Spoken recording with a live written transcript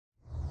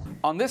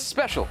On this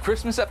special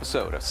Christmas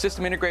episode of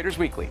System Integrators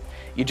Weekly,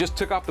 you just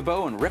took off the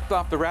bow and ripped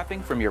off the wrapping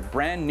from your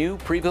brand new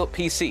pre-built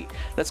PC.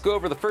 Let's go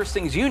over the first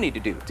things you need to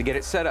do to get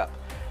it set up.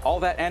 All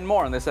that and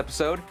more on this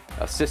episode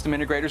of System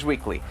Integrators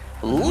Weekly.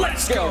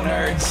 Let's go,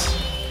 nerds!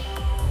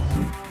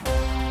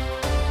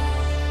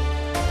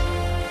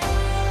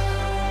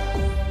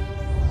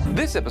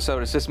 This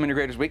episode of System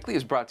Integrators Weekly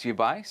is brought to you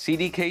by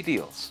CDK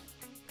Deals.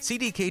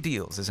 CDK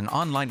Deals is an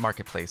online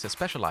marketplace that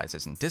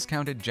specializes in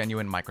discounted,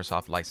 genuine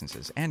Microsoft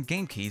licenses and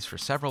game keys for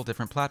several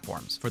different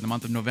platforms. For the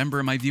month of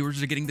November, my viewers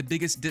are getting the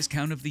biggest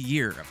discount of the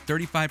year of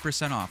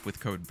 35% off with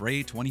code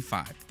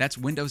BRAY25. That's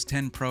Windows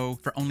 10 Pro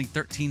for only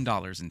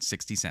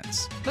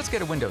 $13.60. Let's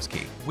get a Windows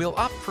key. We'll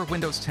opt for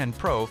Windows 10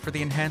 Pro for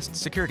the enhanced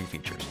security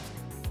features.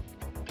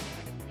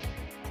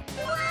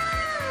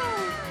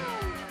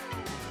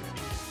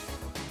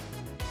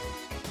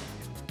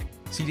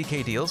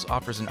 CDK Deals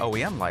offers an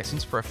OEM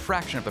license for a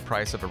fraction of the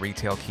price of a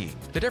retail key.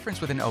 The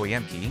difference with an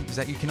OEM key is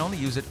that you can only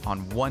use it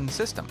on one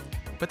system,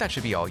 but that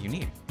should be all you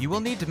need. You will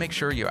need to make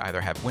sure you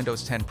either have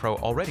Windows 10 Pro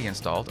already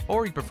installed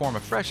or you perform a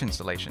fresh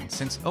installation,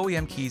 since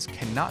OEM keys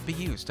cannot be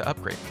used to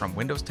upgrade from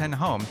Windows 10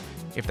 Home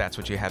if that's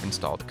what you have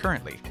installed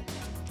currently.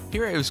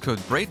 Here I use code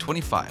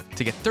BRAY25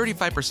 to get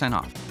 35%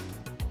 off.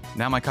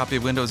 Now my copy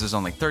of Windows is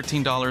only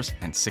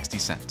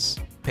 $13.60.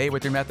 Pay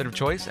with your method of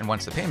choice, and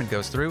once the payment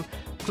goes through,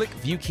 click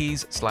View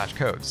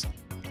Keys/Codes.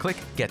 Click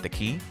Get the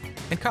Key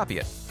and copy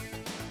it.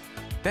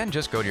 Then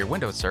just go to your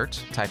Windows search,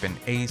 type in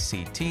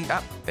ACT,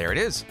 there it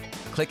is.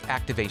 Click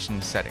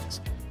Activation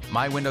Settings.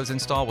 My Windows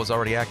install was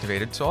already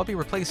activated, so I'll be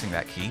replacing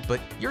that key,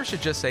 but yours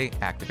should just say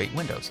Activate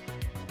Windows.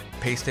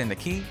 Paste in the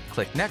key,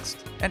 click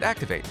Next, and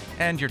activate,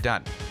 and you're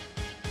done.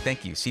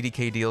 Thank you,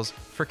 CDK Deals,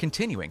 for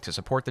continuing to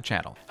support the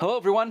channel. Hello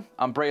everyone,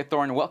 I'm Bray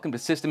Thorne and welcome to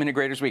System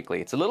Integrators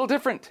Weekly. It's a little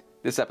different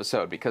this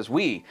episode because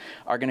we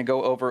are going to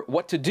go over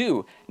what to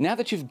do now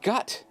that you've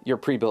got your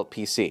pre-built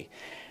PC.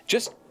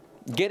 Just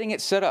getting it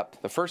set up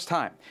the first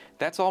time.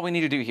 That's all we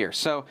need to do here.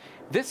 So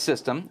this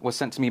system was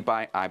sent to me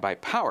by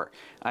iBUYPOWER.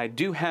 I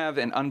do have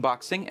an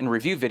unboxing and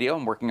review video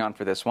I'm working on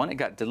for this one. It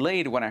got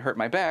delayed when I hurt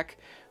my back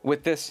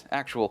with this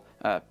actual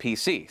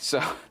PC.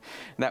 So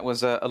that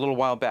was a little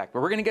while back.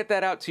 But we're going to get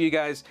that out to you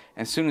guys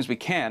as soon as we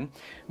can.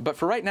 But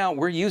for right now,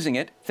 we're using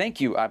it.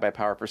 Thank you,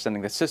 iBUYPOWER, for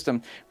sending this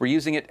system. We're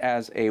using it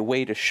as a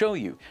way to show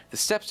you the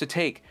steps to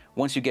take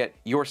once you get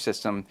your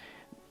system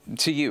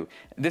to you.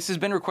 This has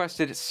been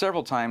requested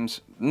several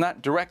times,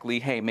 not directly,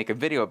 hey, make a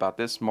video about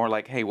this, more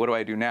like, hey, what do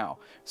I do now?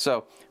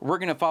 So we're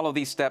going to follow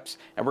these steps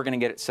and we're going to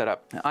get it set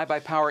up. Now,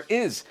 iBUYPOWER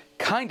is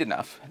kind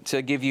enough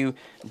to give you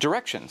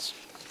directions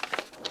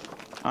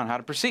on how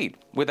to proceed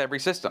with every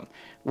system.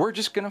 We're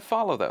just going to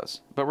follow those,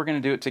 but we're going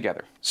to do it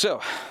together.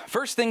 So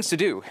first things to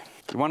do,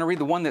 you want to read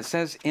the one that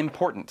says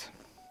important,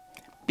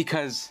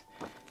 because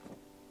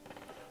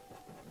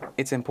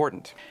it's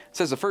important. It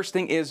says the first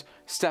thing is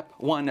step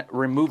 1,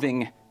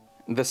 removing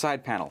the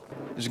side panel.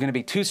 There's going to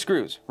be 2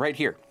 screws right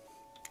here.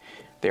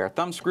 They are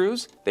thumb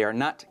screws. They are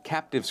not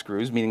captive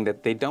screws, meaning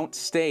that they don't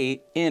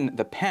stay in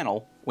the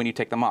panel when you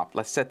take them off.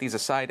 Let's set these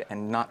aside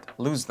and not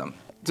lose them.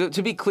 To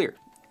be clear,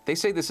 they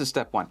say this is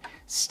step 1.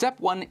 Step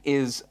 1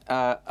 is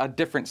a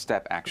different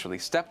step, actually.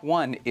 Step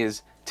 1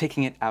 is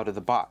taking it out of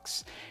the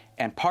box.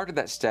 And part of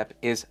that step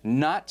is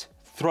not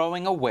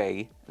throwing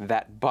away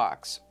that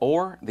box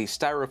or the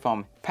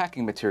styrofoam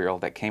packing material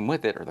that came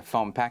with it, or the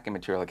foam packing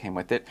material that came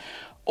with it,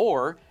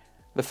 or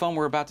the foam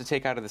we're about to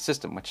take out of the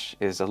system, which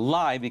is a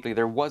lie because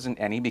there wasn't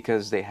any,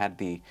 because they had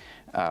the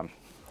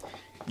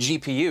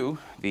GPU,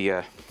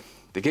 the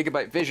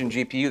Gigabyte Vision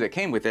GPU that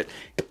came with it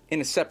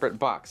in a separate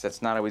box.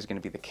 That's not always going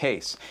to be the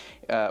case.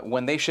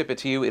 When they ship it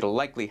to you, it'll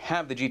likely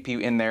have the GPU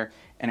in there,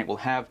 and it will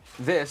have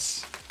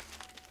this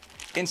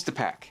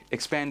Instapack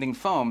expanding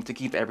foam to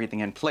keep everything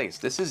in place.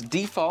 This is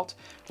default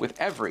with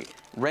every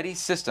ready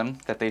system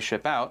that they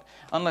ship out,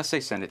 unless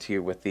they send it to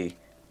you with the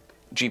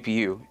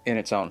GPU in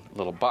its own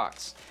little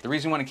box. The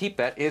reason you want to keep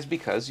that is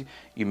because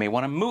you may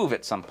want to move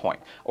at some point,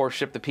 or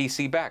ship the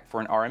PC back for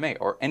an RMA,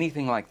 or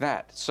anything like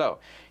that. So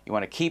you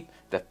want to keep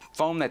the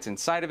foam that's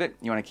inside of it,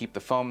 you want to keep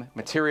the foam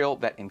material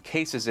that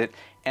encases it,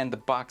 and the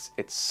box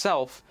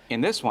itself.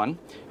 In this one,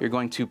 you're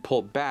going to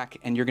pull back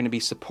and you're going to be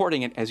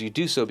supporting it as you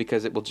do so,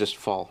 because it will just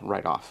fall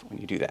right off when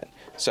you do that.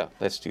 So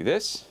let's do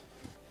this.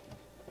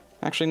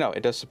 Actually, no,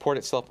 it does support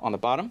itself on the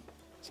bottom,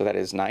 so that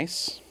is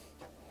nice,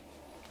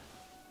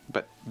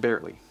 but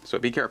barely, so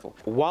be careful.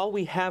 While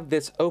we have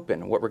this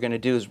open, what we're going to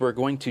do is we're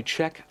going to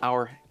check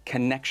our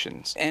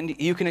connections. And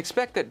you can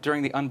expect that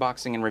during the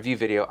unboxing and review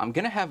video, I'm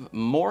going to have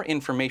more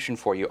information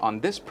for you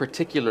on this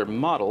particular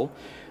model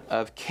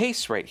of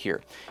case right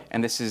here.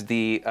 And this is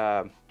the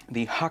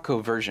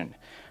Hako version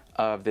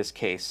of this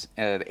case,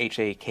 the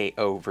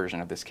HAKO version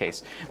of this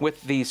case,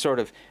 with the sort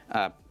of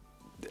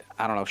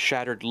I don't know,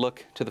 shattered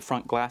look to the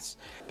front glass.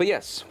 But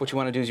yes, what you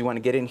want to do is you want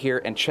to get in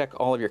here and check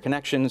all of your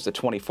connections, the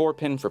 24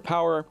 pin for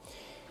power,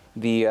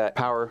 the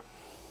power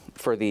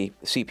for the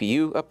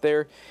CPU up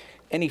there,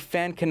 Any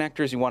fan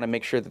connectors, you want to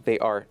make sure that they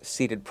are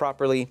seated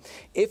properly.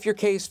 If your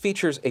case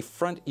features a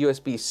front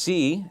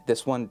USB-C,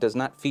 this one does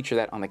not feature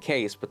that on the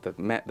case, but the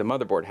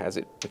motherboard has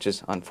it, which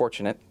is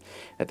unfortunate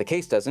that the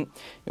case doesn't.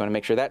 You want to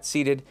make sure that's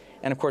seated,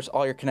 and of course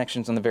all your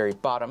connections on the very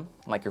bottom,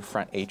 like your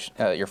front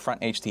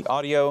HT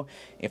audio,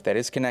 if that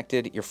is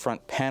connected, your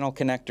front panel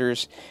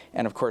connectors,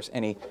 and of course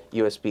any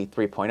USB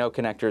 3.0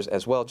 connectors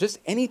as well. Just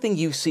anything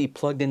you see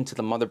plugged into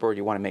the motherboard,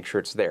 you want to make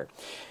sure it's there.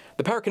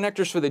 The power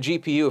connectors for the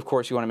GPU, of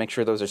course, you want to make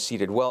sure those are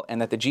seated well and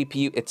that the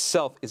GPU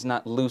itself is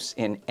not loose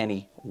in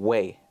any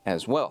way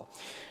as well.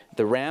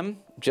 The RAM,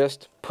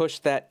 just push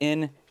that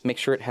in, make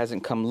sure it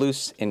hasn't come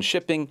loose in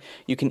shipping.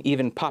 You can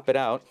even pop it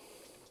out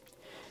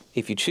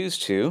if you choose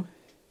to,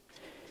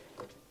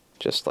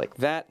 just like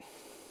that.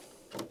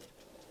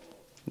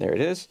 There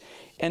it is.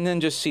 And then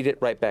just seat it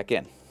right back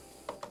in.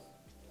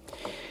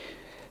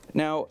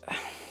 Now,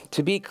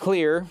 to be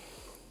clear,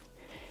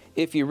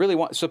 if you really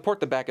want,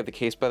 support the back of the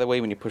case, by the way,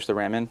 when you push the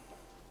RAM in.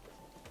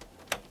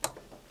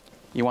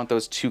 You want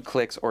those 2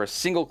 clicks or a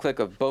single click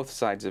of both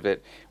sides of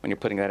it when you're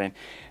putting that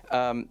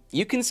in.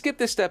 You can skip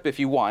this step if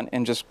you want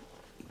and just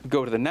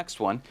go to the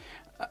next one.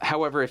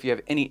 However, if you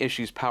have any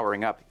issues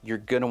powering up, you're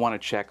going to want to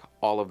check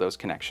all of those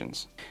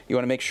connections. You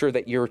want to make sure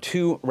that your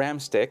 2 RAM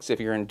sticks, if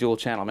you're in dual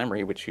channel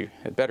memory, which you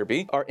had better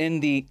be, are in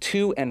the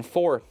 2 and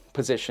 4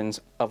 positions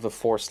of the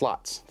 4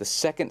 slots. The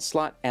second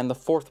slot and the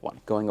 4th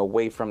one, going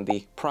away from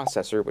the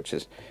processor, which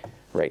is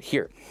right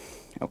here.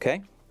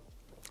 Okay?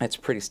 That's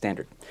pretty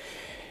standard.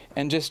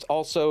 And just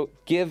also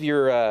give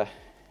your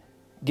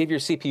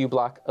CPU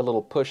block a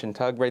little push and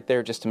tug right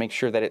there just to make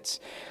sure that it's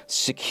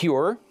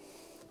secure.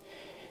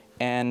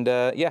 And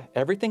yeah,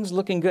 everything's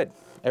looking good.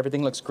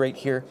 Everything looks great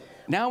here.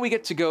 Now we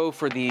get to go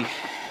for the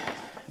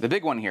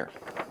big one here.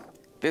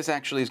 This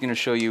actually is going to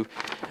show you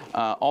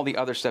all the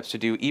other steps to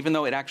do. Even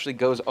though it actually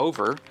goes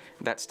over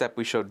that step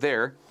we showed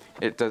there,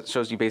 it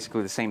shows you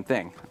basically the same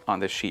thing on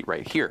this sheet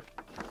right here.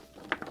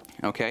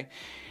 Okay.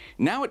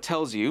 Now it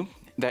tells you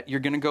that you're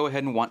going to go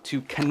ahead and want to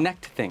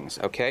connect things,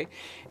 okay?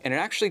 And it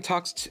actually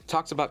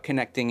talks about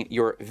connecting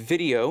your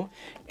video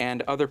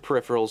and other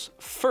peripherals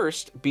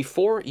first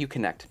before you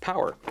connect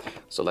power.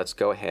 So let's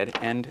go ahead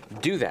and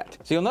do that.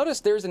 So you'll notice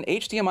there's an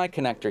HDMI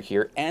connector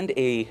here and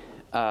a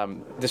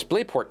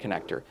DisplayPort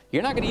connector.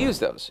 You're not going to use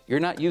those. You're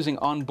not using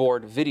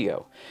onboard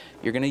video.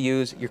 You're going to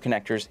use your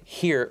connectors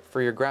here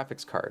for your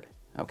graphics card.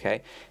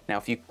 Okay.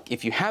 Now,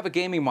 if you have a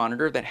gaming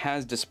monitor that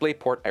has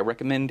DisplayPort, I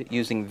recommend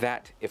using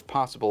that if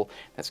possible.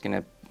 That's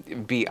going to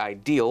be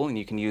ideal, and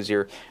you can use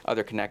your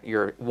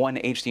one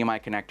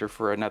HDMI connector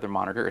for another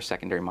monitor or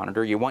secondary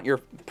monitor. You want your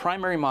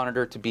primary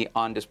monitor to be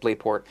on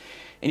DisplayPort,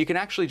 and you can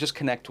actually just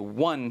connect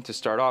one to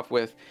start off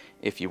with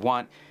if you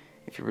want.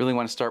 If you really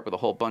want to start with a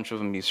whole bunch of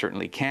them, you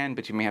certainly can,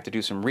 but you may have to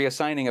do some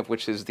reassigning of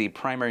which is the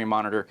primary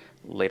monitor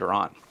later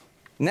on.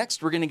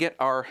 Next, we're going to get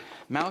our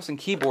mouse and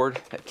keyboard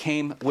that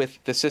came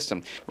with the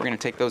system. We're going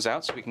to take those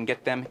out so we can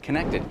get them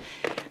connected.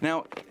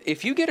 Now,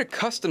 if you get a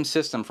custom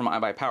system from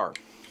iBUYPOWER,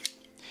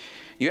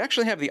 you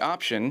actually have the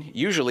option,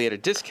 usually at a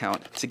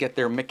discount, to get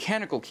their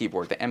mechanical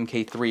keyboard, the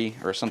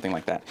MK3 or something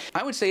like that.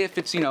 I would say if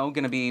it's, going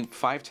to be $5,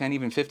 $10,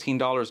 even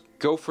 $15,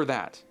 go for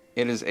that.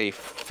 It is a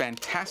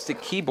fantastic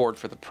keyboard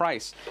for the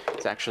price.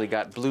 It's actually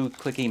got blue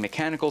clicky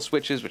mechanical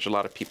switches, which a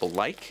lot of people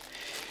like.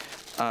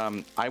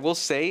 I will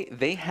say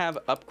they have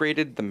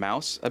upgraded the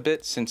mouse a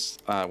bit since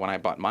when I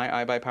bought my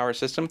iBUYPOWER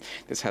system.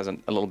 This has a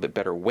little bit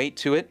better weight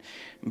to it,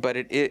 but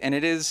it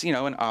is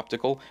an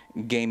optical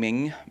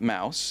gaming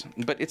mouse,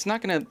 but it's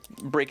not going to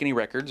break any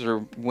records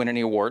or win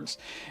any awards.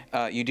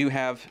 You do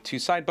have 2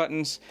 side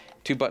buttons,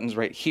 2 buttons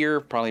right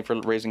here, probably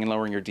for raising and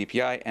lowering your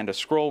DPI, and a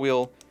scroll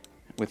wheel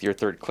with your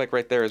 3rd click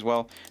right there as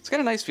well. It's got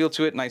a nice feel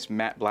to it, nice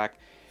matte black,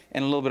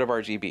 and a little bit of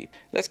RGB.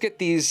 Let's get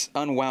these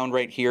unwound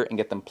right here and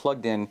get them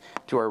plugged in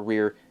to our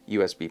rear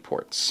USB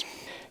ports.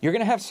 You're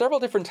going to have several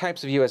different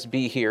types of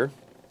USB here.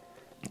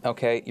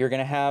 Okay, you're going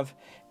to have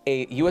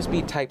a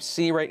USB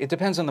Type-C, right? It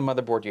depends on the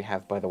motherboard you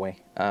have, by the way.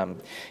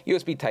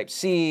 USB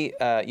Type-C,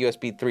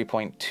 USB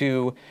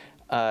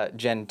 3.2,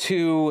 Gen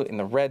 2 in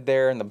the red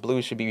there, and the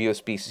blue should be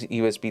USB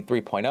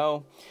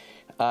 3.0.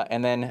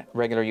 And then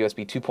regular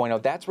USB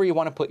 2.0. That's where you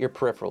want to put your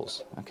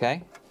peripherals,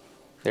 okay?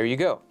 There you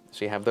go.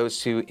 So you have those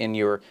 2 in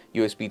your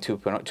USB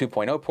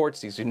 2.0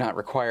 ports. These do not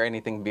require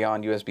anything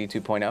beyond USB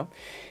 2.0.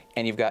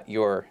 And you've got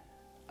your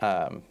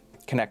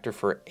connector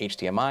for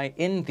HDMI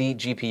in the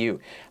GPU.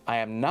 I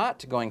am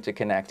not going to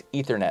connect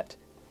Ethernet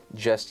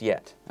just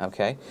yet,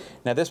 okay?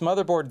 Now this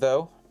motherboard,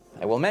 though,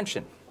 I will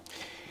mention,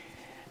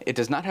 it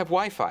does not have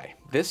Wi-Fi.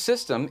 This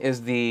system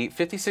is the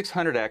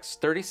 5600X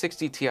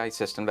 3060 Ti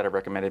system that I've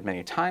recommended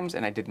many times,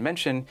 and I did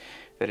mention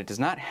that it does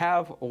not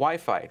have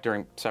Wi-Fi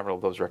during several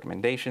of those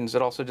recommendations.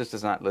 It also just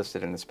is not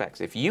listed in the specs.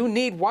 If you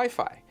need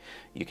Wi-Fi,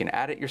 you can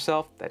add it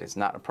yourself. That is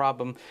not a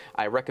problem.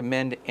 I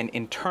recommend an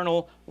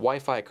internal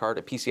Wi-Fi card,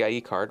 a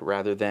PCIe card,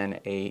 rather than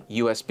a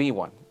USB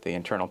one. The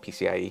internal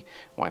PCIe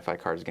Wi-Fi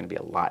card is going to be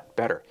a lot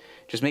better.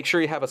 Just make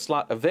sure you have a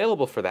slot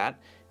available for that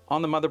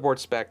on the motherboard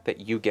spec that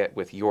you get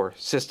with your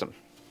system.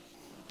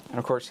 And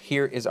of course,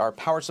 here is our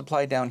power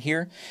supply down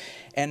here.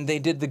 And they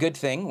did the good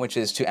thing, which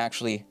is to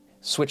actually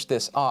switch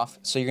this off.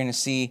 So you're gonna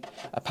see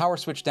a power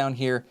switch down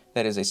here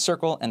that is a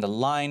circle and a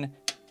line.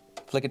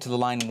 Flick it to the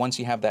line once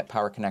you have that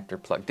power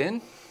connector plugged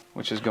in,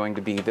 which is going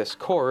to be this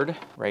cord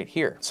right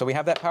here. So we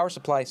have that power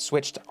supply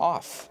switched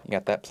off. You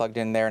got that plugged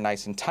in there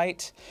nice and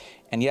tight.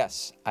 And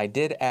yes, I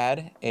did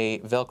add a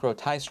Velcro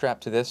tie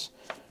strap to this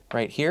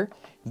right here.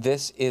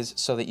 This is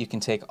so that you can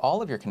take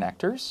all of your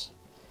connectors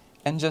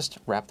and just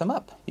wrap them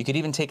up. You could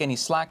even take any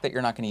slack that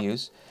you're not going to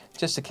use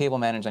just to cable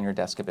manage on your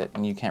desk a bit.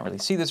 And you can't really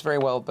see this very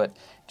well, but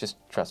just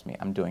trust me,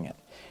 I'm doing it.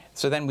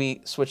 So then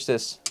we switch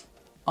this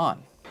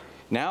on.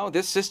 Now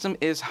this system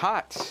is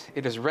hot.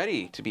 It is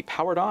ready to be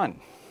powered on.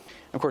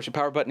 Of course, your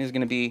power button is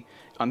going to be,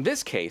 on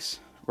this case,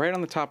 right on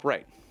the top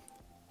right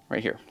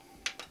here.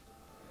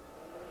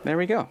 There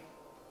we go.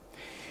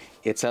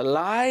 It's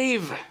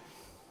alive.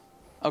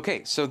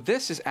 Okay, so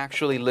this is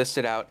actually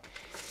listed out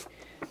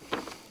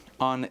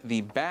on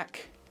the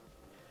back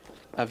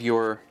of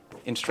your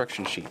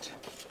instruction sheet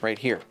right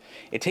here.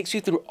 It takes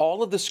you through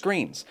all of the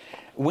screens.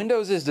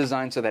 Windows is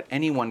designed so that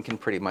anyone can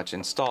pretty much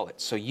install it.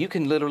 So you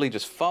can literally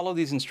just follow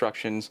these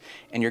instructions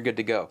and you're good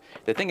to go.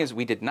 The thing is,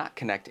 we did not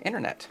connect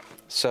internet.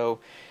 So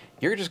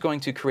you're just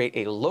going to create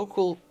a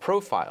local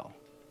profile,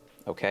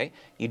 okay?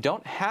 You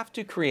don't have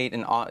to create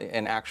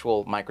an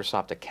actual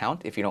Microsoft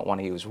account if you don't want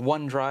to use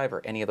OneDrive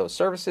or any of those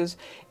services.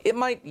 It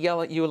might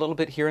yell at you a little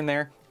bit here and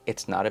there.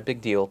 It's not a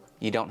big deal.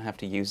 You don't have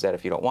to use that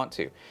if you don't want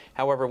to.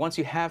 However, once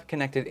you have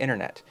connected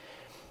internet,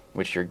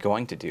 which you're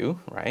going to do,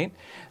 right?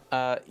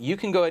 You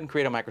can go ahead and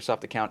create a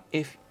Microsoft account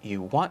if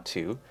you want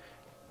to,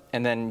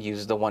 and then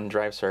use the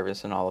OneDrive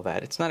service and all of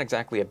that. It's not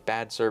exactly a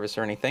bad service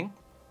or anything.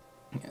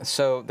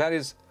 So that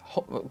is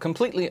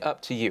completely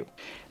up to you.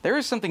 There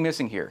is something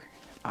missing here.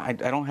 I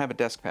don't have a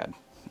desk pad.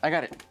 I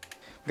got it.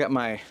 I've got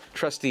my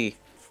trusty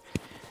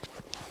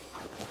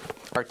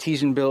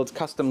Artesian Builds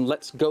custom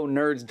Let's Go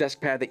Nerds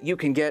desk pad that you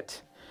can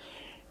get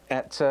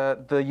at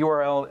the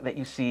URL that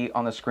you see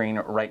on the screen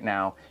right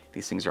now.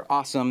 These things are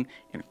awesome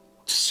and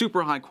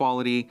super high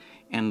quality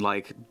and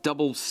like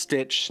double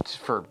stitched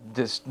for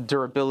this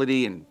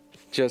durability and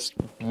just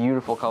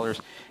beautiful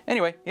colors.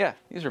 Anyway, yeah,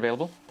 these are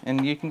available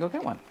and you can go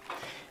get one.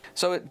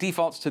 So it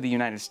defaults to the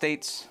United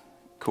States.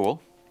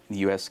 Cool. The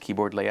US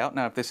keyboard layout.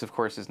 Now, if this, of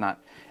course, is not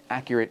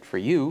accurate for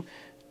you,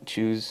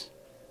 choose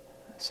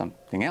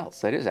something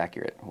else that is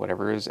accurate,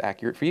 whatever is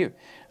accurate for you.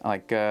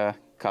 Like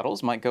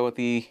Cuddles might go with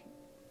the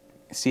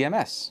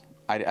CMS.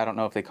 I don't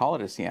know if they call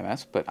it a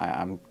CMS, but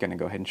I'm going to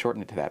go ahead and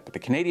shorten it to that. But the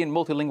Canadian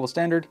Multilingual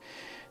Standard,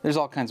 there's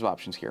all kinds of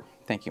options here.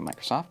 Thank you,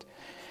 Microsoft.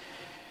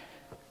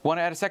 Want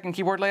to add a second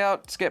keyboard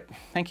layout? Skip.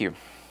 Thank you.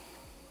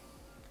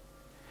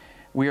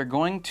 We are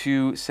going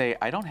to say,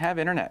 I don't have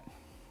internet.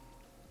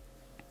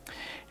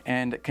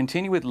 And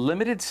continue with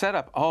limited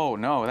setup. Oh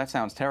no, that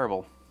sounds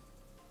terrible.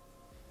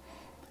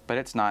 But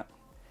it's not.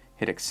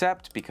 Hit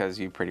accept because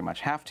you pretty much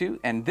have to.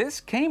 And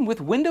this came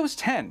with Windows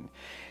 10.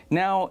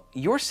 Now,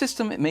 your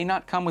system may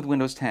not come with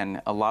Windows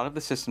 10. A lot of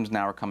the systems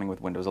now are coming with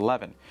Windows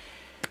 11.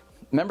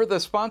 Remember the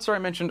sponsor I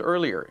mentioned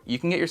earlier? You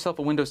can get yourself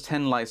a Windows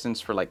 10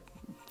 license for like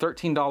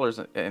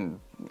 $13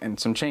 and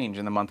some change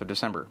in the month of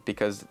December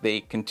because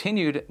they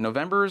continued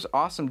November's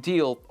awesome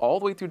deal all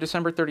the way through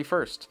December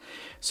 31st.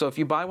 So if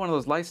you buy one of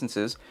those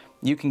licenses,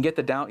 you can get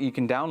you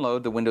can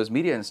download the Windows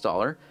Media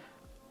Installer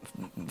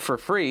for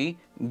free,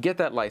 get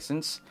that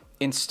license,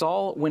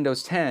 install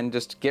Windows 10,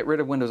 just get rid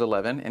of Windows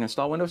 11 and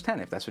install Windows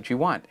 10 if that's what you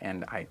want.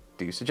 And I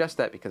do suggest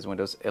that because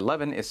Windows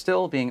 11 is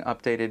still being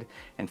updated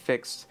and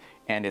fixed,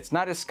 and it's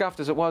not as scuffed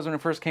as it was when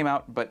it first came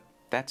out, but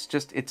that's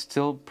just, it's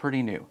still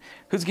pretty new.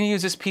 Who's gonna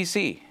use this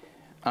PC?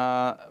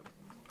 Braithorn.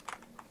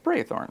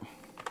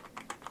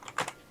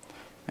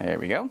 There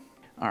we go.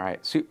 All right,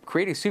 so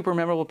create a super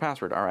memorable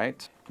password. All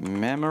right,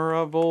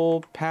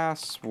 memorable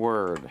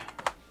password.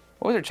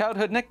 What was your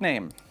childhood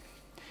nickname?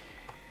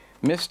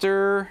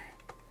 Mr.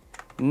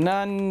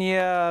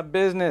 Nunya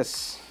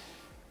Business.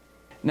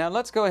 Now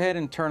let's go ahead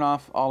and turn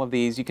off all of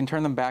these. You can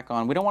turn them back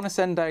on. We don't want to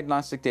send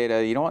diagnostic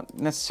data. You don't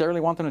necessarily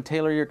want them to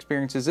tailor your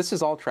experiences. This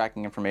is all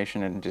tracking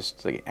information and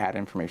just like add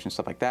information,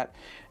 stuff like that.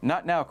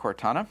 Not now,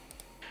 Cortana.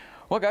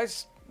 Well,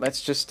 guys,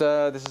 let's just,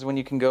 this is when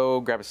you can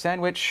go grab a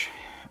sandwich,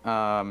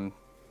 have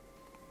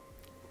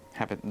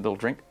a little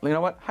drink. You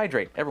know what?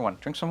 Hydrate. Everyone,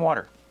 drink some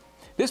water.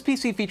 This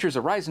PC features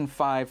a Ryzen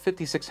 5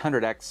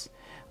 5600X,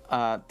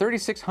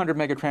 3600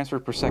 mega transfer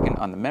per second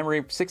on the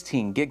memory,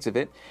 16 gigs of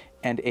it,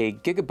 and a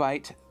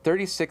Gigabyte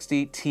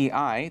 3060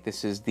 Ti.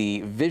 This is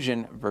the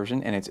Vision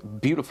version, and it's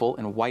beautiful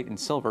in white and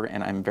silver,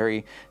 and I'm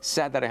very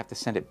sad that I have to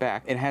send it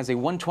back. It has a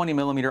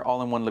 120mm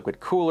all-in-one liquid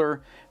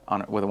cooler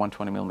with a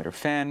 120mm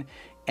fan,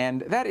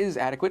 and that is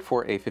adequate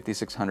for a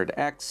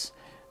 5600X.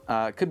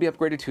 Could be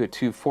upgraded to a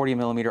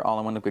 240mm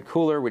all-in-one liquid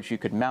cooler, which you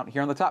could mount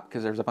here on the top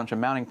because there's a bunch of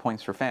mounting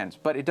points for fans.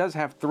 But it does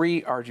have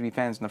 3 RGB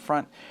fans in the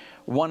front,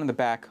 1 in the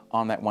back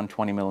on that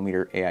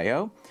 120mm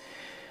AIO.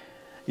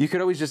 You could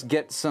always just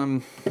get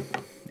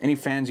any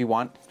fans you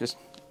want, just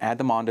add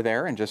them onto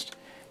there and just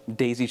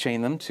daisy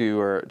chain them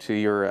to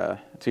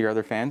your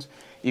other fans.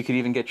 You could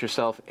even get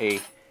yourself a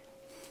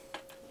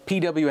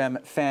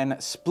PWM fan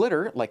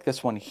splitter like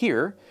this one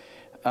here,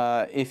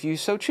 if you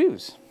so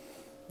choose.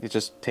 It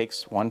just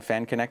takes one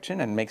fan connection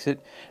and makes it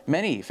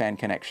many fan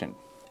connection.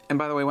 And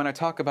by the way, when I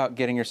talk about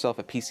getting yourself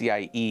a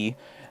PCIe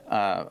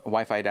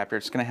Wi-Fi adapter,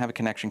 it's going to have a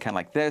connection kind of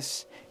like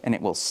this, and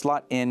it will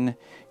slot in.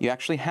 You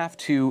actually have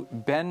to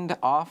bend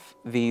off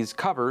these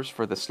covers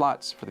for the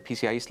slots, for the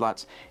PCIe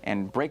slots,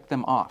 and break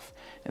them off.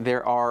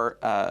 There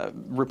are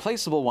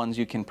replaceable ones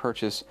you can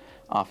purchase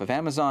off of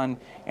Amazon,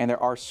 and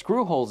there are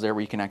screw holes there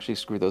where you can actually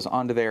screw those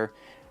onto there.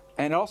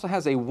 And it also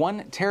has a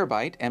 1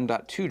 terabyte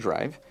M.2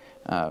 drive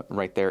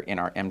right there in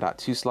our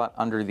M.2 slot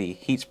under the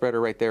heat spreader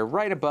right there,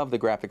 right above the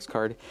graphics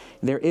card.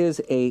 There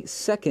is a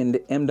second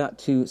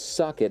M.2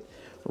 socket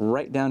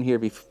right down here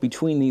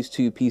between these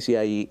two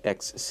PCIe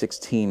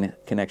X16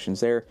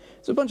 connections there.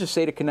 There's a bunch of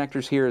SATA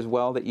connectors here as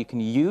well that you can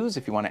use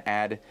if you want to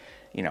add,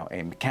 you know,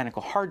 a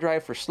mechanical hard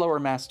drive for slower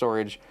mass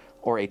storage,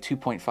 or a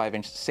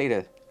 2.5-inch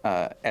SATA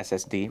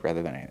SSD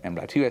rather than an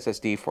M.2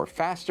 SSD for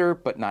faster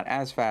but not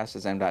as fast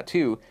as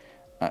M.2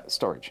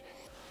 storage.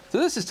 So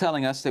this is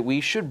telling us that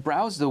we should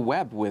browse the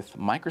web with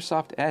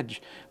Microsoft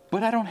Edge,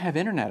 but I don't have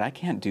internet. I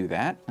can't do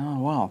that. Oh,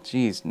 well,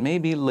 geez,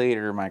 maybe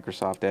later,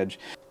 Microsoft Edge.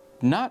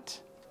 Not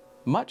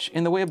much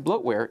in the way of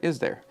bloatware, is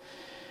there?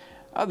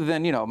 Other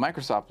than, you know,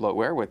 Microsoft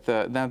bloatware with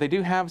now they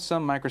do have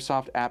some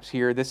Microsoft apps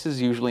here. This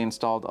is usually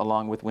installed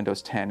along with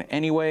Windows 10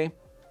 anyway.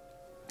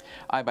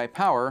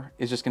 iBUYPOWER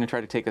is just going to try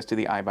to take us to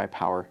the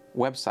iBUYPOWER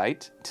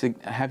website to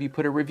have you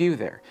put a review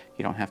there.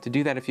 You don't have to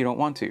do that if you don't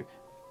want to.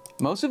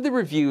 Most of the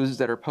reviews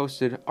that are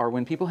posted are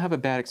when people have a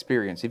bad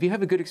experience. If you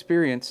have a good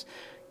experience,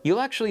 you'll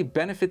actually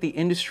benefit the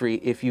industry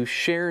if you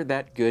share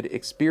that good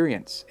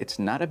experience. It's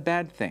not a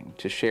bad thing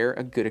to share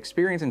a good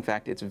experience. In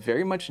fact, it's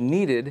very much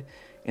needed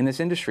in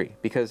this industry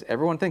because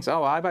everyone thinks,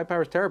 oh,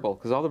 iBUYPOWER is terrible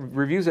because all the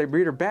reviews I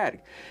read are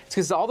bad. It's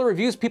because all the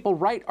reviews people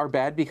write are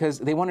bad because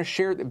they want to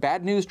share.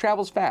 Bad news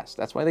travels fast.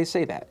 That's why they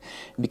say that.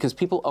 Because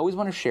people always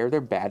want to share their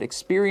bad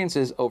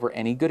experiences over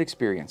any good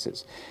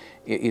experiences.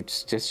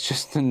 It's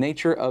just the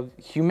nature of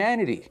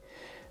humanity.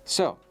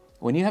 So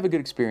when you have a good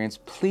experience,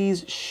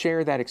 please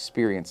share that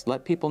experience.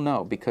 Let people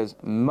know, because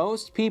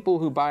most people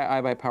who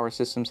buy iBUYPOWER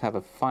systems have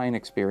a fine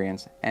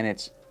experience, and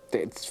it's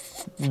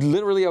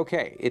literally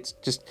okay. It's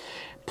just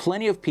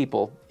plenty of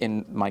people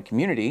in my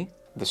community,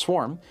 the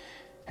Swarm,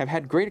 have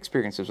had great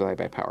experiences with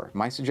iBUYPOWER.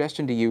 My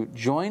suggestion to you,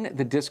 join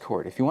the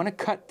Discord. If you want to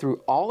cut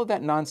through all of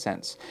that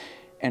nonsense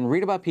and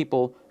read about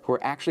people who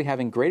are actually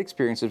having great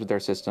experiences with their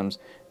systems,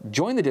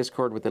 join the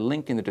Discord with the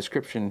link in the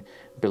description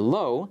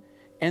below,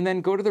 and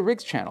then go to the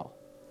Rigs channel.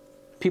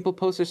 People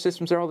post their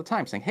systems there all the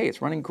time saying, hey,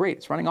 it's running great,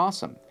 it's running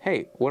awesome.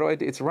 Hey, what do I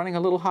do? It's running a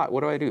little hot,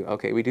 what do I do?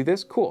 Okay, we do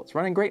this, cool, it's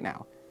running great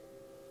now.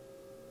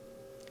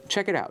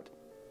 Check it out,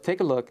 take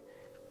a look,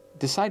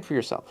 decide for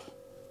yourself.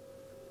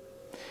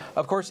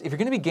 Of course, if you're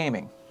gonna be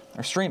gaming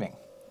or streaming,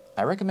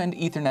 I recommend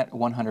Ethernet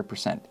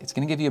 100%. It's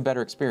going to give you a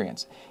better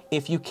experience.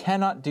 If you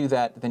cannot do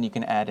that, then you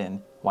can add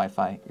in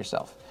Wi-Fi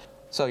yourself.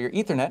 So your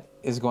Ethernet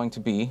is going to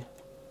be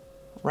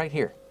right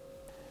here.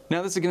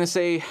 Now this is going to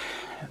say,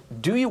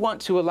 do you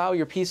want to allow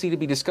your PC to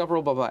be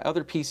discoverable by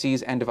other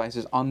PCs and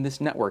devices on this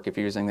network? If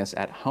you're using this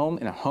at home,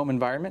 in a home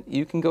environment,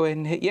 you can go ahead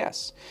and hit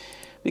yes.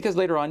 Because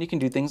later on you can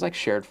do things like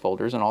shared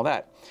folders and all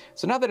that.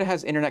 So now that it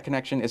has internet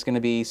connection, it's going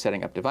to be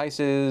setting up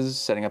devices,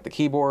 setting up the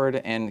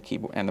keyboard and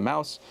the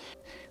mouse.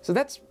 So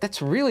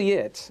that's really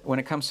it when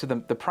it comes to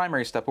the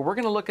primary stuff. But we're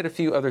going to look at a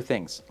few other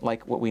things,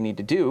 like what we need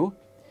to do.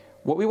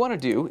 What we want to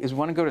do is we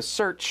want to go to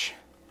search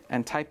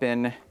and type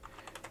in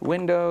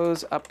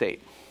Windows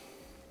Update.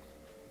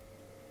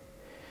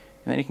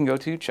 And then you can go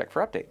to check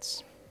for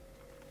updates.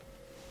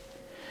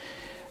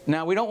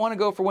 Now we don't want to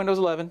go for Windows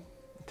 11.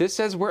 This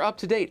says we're up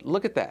to date.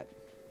 Look at that.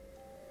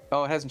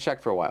 Oh, it hasn't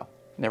checked for a while.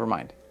 Never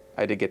mind.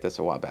 I did get this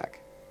a while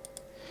back.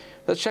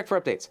 Let's check for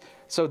updates.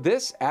 So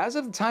this, as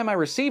of the time I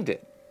received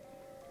it,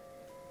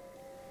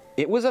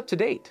 it was up to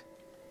date.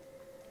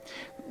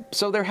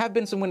 So there have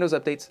been some Windows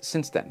updates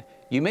since then.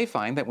 You may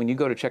find that when you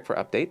go to check for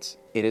updates,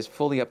 it is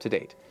fully up to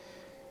date.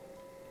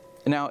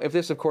 Now, if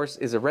this, of course,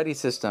 is a ready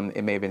system,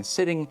 it may have been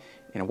sitting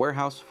in a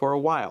warehouse for a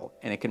while,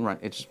 and it can run.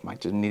 It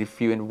might just need a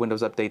few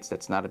Windows updates.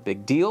 That's not a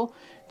big deal.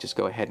 Just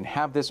go ahead and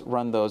have this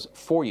run those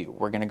for you.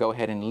 We're going to go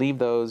ahead and leave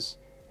those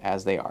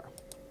as they are.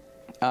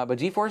 But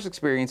GeForce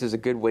Experience is a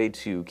good way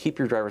to keep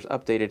your drivers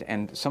updated,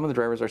 and some of the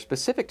drivers are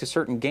specific to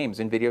certain games.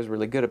 NVIDIA is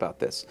really good about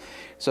this.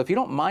 So if you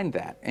don't mind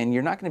that, and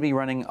you're not going to be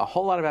running a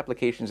whole lot of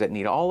applications that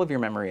need all of your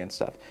memory and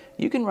stuff,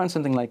 you can run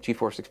something like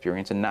GeForce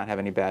Experience and not have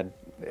any bad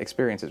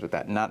experiences with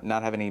that, not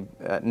have any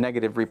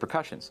negative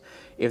repercussions.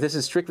 If this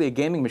is strictly a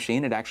gaming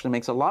machine, it actually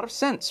makes a lot of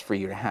sense for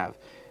you to have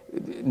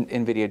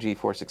NVIDIA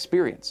GeForce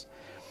Experience.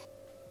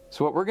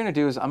 So what we're going to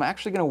do is I'm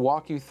actually going to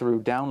walk you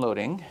through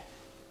downloading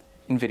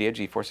NVIDIA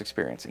GeForce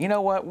Experience. You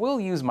know what? We'll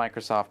use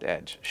Microsoft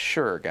Edge.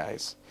 Sure,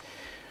 guys.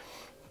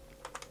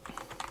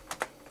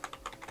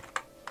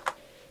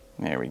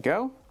 There we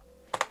go.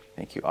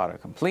 Thank you,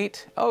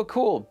 autocomplete. Oh,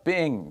 cool.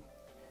 Bing.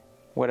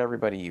 What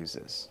everybody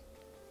uses.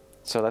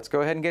 So let's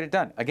go ahead and get it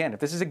done. Again, if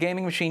this is a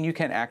gaming machine, you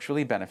can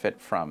actually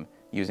benefit from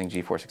using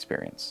GeForce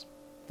Experience.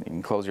 You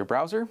can close your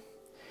browser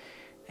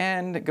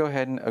and go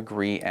ahead and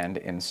agree and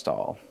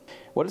install.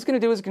 What it's going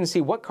to do is it's going to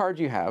see what cards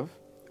you have,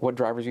 what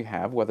drivers you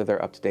have, whether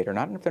they're up to date or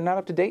not. And if they're not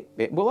up to date,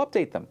 it will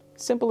update them.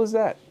 Simple as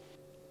that.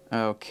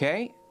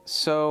 Okay,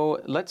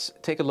 so let's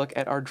take a look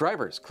at our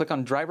drivers. Click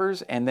on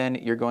drivers and then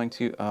you're going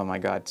to, oh my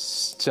God,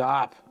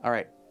 stop. All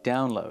right,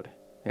 download.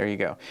 There you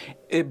go.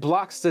 It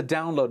blocks the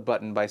download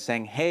button by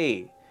saying,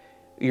 hey,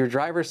 your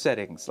driver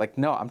settings. Like,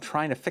 no, I'm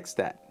trying to fix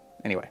that.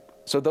 Anyway,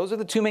 so those are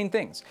the two main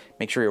things.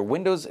 Make sure your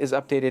Windows is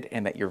updated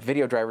and that your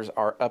video drivers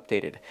are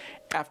updated.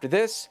 After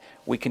this,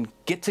 we can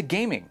get to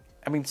gaming.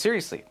 I mean,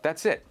 seriously,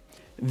 that's it.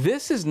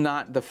 This is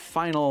not the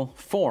final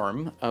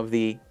form of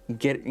the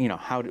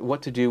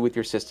what to do with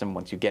your system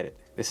once you get it.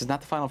 This is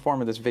not the final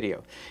form of this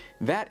video.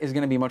 That is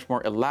going to be much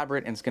more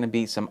elaborate, and it's going to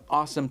be some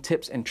awesome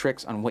tips and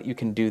tricks on what you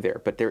can do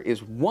there. But there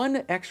is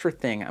one extra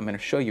thing I'm going to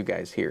show you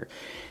guys here,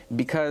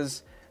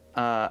 because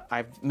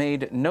I've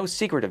made no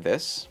secret of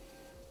this.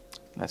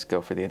 Let's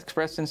go for the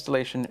express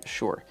installation,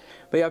 sure.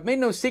 But yeah, I've made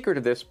no secret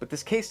of this, but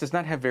this case does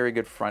not have very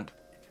good front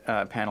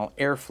panel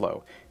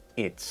airflow.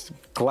 It's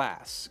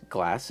glass.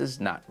 Glass is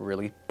not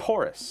really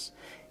porous.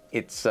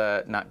 It's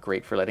not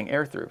great for letting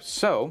air through.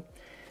 So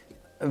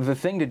the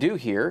thing to do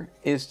here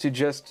is to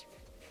just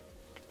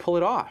pull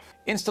it off.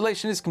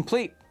 Installation is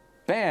complete.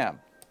 Bam.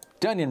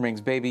 Dunion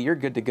rings, baby. You're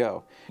good to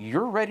go.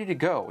 You're ready to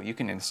go. You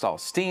can install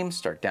Steam,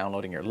 start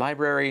downloading your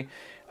library.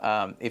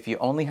 If you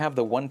only have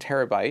the 1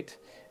 terabyte,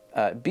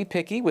 be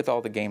picky with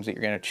all the games that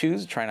you're going to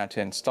choose. Try not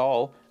to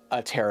install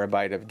a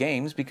terabyte of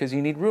games because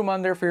you need room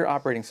on there for your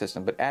operating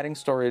system. But adding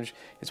storage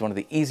is one of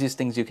the easiest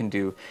things you can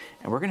do.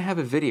 And we're going to have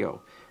a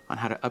video on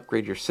how to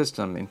upgrade your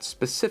system in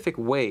specific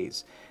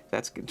ways.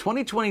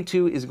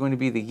 2022 is going to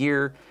be the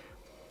year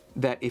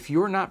that if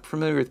you're not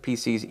familiar with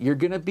PCs, you're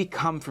going to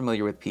become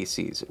familiar with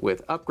PCs,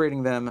 with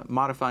upgrading them,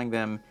 modifying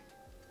them,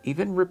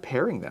 even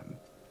repairing them,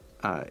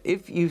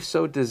 if you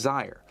so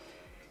desire.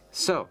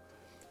 So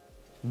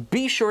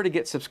be sure to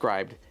get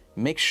subscribed.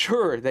 Make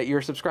sure that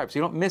you're subscribed so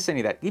you don't miss any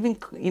of that. Even,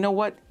 you know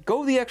what?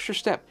 Go the extra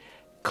step.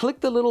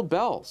 Click the little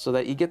bell so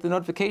that you get the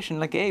notification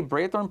like, hey,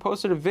 Braithorn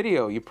posted a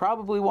video. You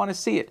probably want to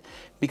see it,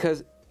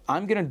 because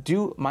I'm going to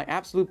do my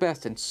absolute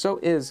best, and so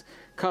is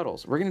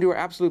Cuddles. We're going to do our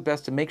absolute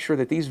best to make sure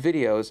that these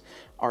videos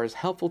are as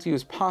helpful to you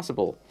as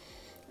possible.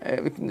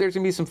 There's going to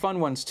be some fun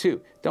ones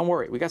too. Don't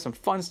worry, we got some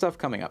fun stuff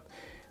coming up.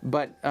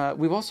 But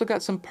we've also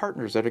got some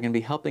partners that are going to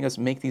be helping us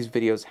make these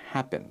videos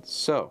happen.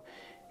 So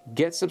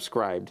get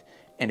subscribed.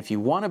 And if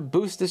you want to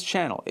boost this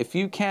channel, if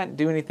you can't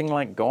do anything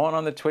like going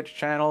on the Twitch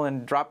channel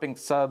and dropping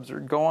subs, or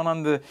going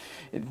on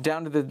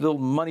down to the little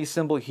money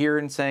symbol here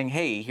and saying,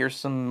 hey, here's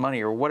some money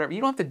or whatever,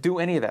 you don't have to do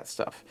any of that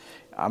stuff.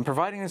 I'm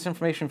providing this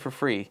information for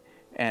free,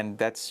 and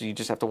you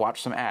just have to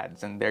watch some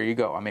ads, and there you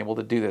go. I'm able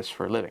to do this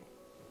for a living.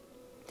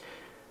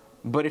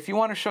 But if you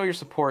want to show your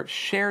support,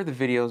 share the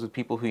videos with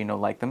people who you know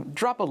like them.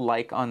 Drop a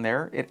like on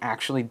there. It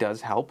actually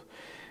does help.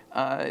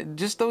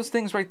 Just those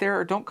things right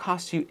there don't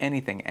cost you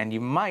anything, and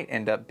you might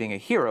end up being a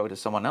hero to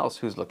someone else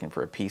who's looking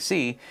for a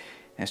PC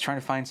and is trying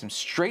to find some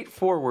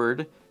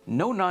straightforward,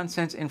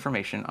 no-nonsense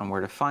information on where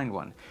to find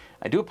one.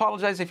 I do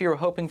apologize if you were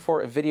hoping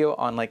for a video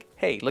on like,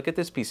 hey, look at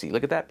this PC,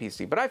 look at that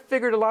PC, but I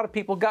figured a lot of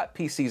people got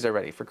PCs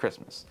already for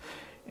Christmas,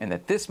 and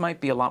that this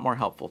might be a lot more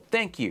helpful.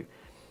 Thank you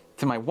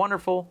to my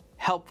wonderful,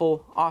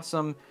 helpful,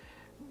 awesome,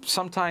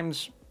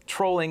 sometimes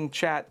trolling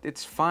chat.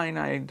 It's fine,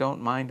 I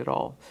don't mind at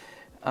all.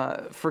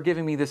 For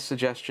giving me this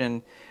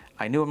suggestion.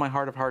 I knew in my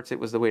heart of hearts it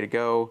was the way to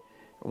go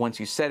once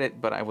you said it,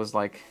 but I was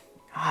like,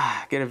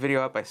 get a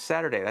video up by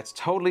Saturday. That's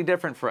totally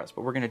different for us,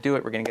 but we're going to do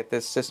it. We're going to get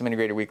this System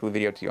Integrator Weekly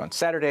video to you on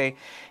Saturday,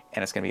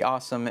 and it's going to be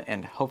awesome,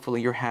 and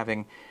hopefully you're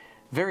having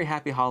very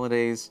happy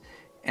holidays,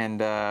 and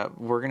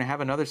we're going to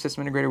have another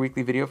System Integrator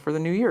Weekly video for the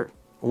new year.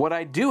 What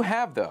I do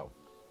have, though,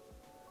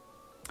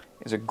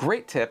 is a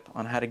great tip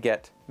on how to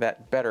get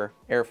that better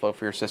airflow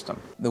for your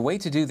system. The way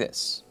to do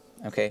this,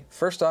 okay,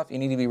 first off, you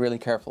need to be really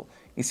careful.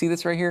 You see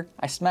this right here?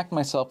 I smacked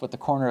myself with the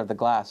corner of the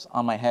glass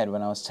on my head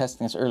when I was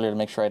testing this earlier to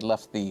make sure I'd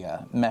left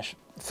the mesh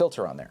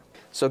filter on there.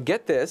 So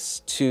get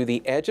this to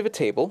the edge of a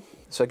table.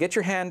 So get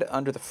your hand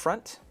under the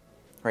front,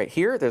 right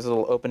here. There's a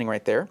little opening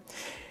right there.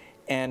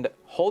 And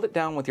hold it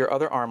down with your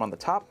other arm on the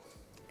top.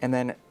 And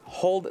then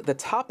hold the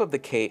top of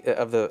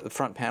the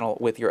front panel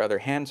with your other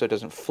hand so it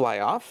doesn't fly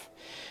off.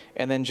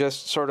 And then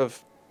just sort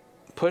of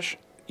push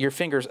your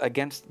fingers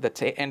against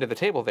the end of the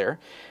table there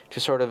to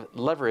sort of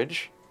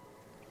leverage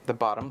the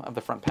bottom of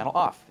the front panel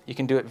off. You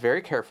can do it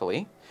very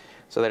carefully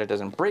so that it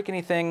doesn't break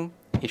anything.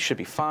 It should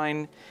be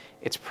fine.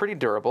 It's pretty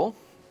durable.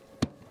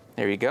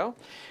 There you go.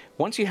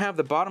 Once you have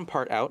the bottom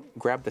part out,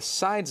 grab the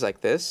sides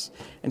like this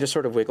and just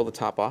sort of wiggle the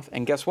top off.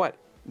 And guess what?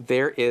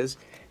 There is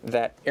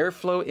that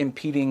airflow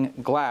impeding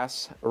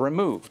glass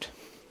removed.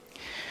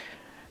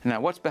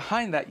 Now, what's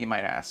behind that, you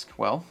might ask?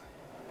 Well,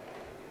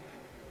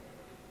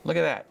 look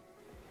at that.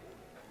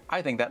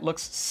 I think that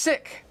looks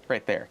sick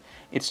right there.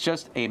 It's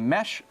just a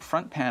mesh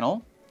front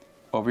panel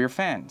over your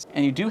fans.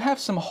 And you do have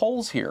some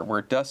holes here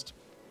where dust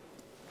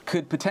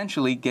could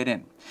potentially get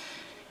in.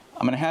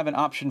 I'm going to have an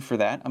option for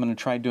that. I'm going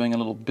to try doing a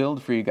little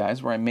build for you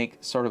guys where I make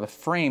sort of a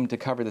frame to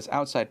cover this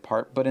outside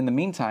part, but in the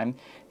meantime,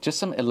 just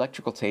some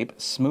electrical tape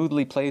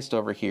smoothly placed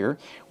over here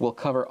will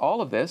cover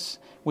all of this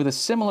with a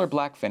similar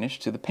black finish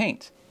to the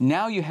paint.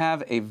 Now you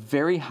have a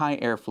very high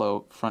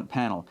airflow front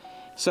panel.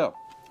 So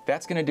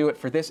that's going to do it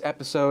for this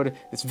episode,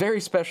 this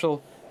very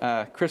special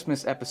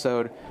Christmas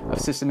episode of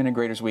System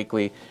Integrators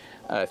Weekly.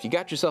 If you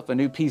got yourself a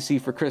new PC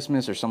for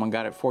Christmas or someone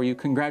got it for you,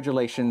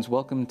 congratulations.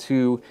 Welcome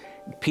to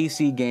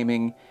PC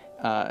gaming.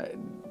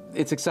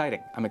 It's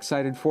exciting. I'm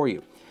excited for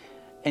you.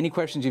 Any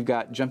questions you've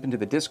got, jump into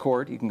the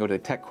Discord. You can go to the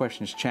Tech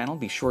Questions channel.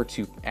 Be sure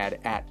to add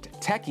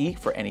 @Techie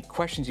for any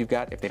questions you've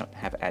got. If they don't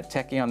have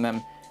 @Techie on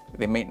them,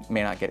 they may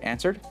not get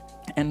answered.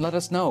 And let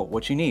us know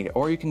what you need.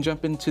 Or you can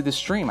jump into the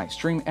stream. I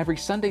stream every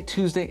Sunday,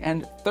 Tuesday,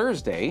 and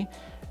Thursday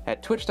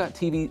at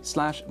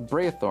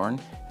twitch.tv/Brayathorn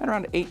at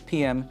around 8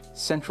 p.m.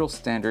 Central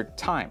Standard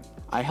Time.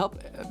 I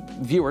help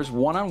viewers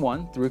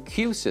one-on-one through a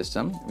queue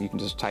system. You can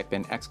just type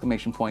in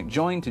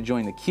 !join to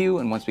join the queue,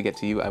 and once we get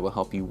to you, I will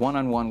help you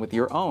one-on-one with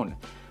your own,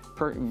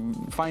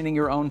 finding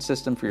your own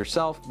system for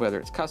yourself, whether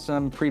it's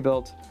custom,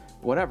 pre-built,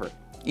 whatever.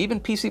 Even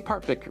PC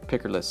part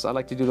picker lists. I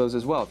like to do those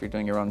as well if you're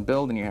doing your own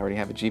build and you already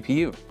have a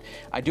GPU.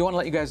 I do want to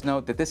let you guys know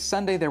that this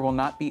Sunday there will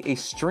not be a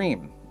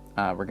stream.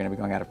 We're going to be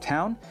going out of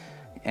town,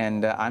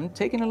 and I'm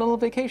taking a little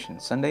vacation.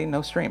 Sunday,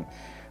 no stream.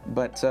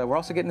 But we're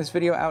also getting this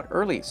video out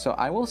early, so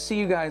I will see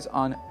you guys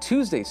on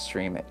Tuesday's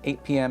stream at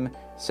 8 p.m.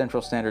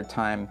 Central Standard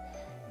Time.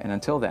 And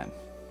until then,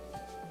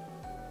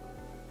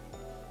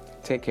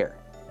 take care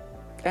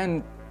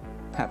and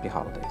happy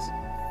holidays.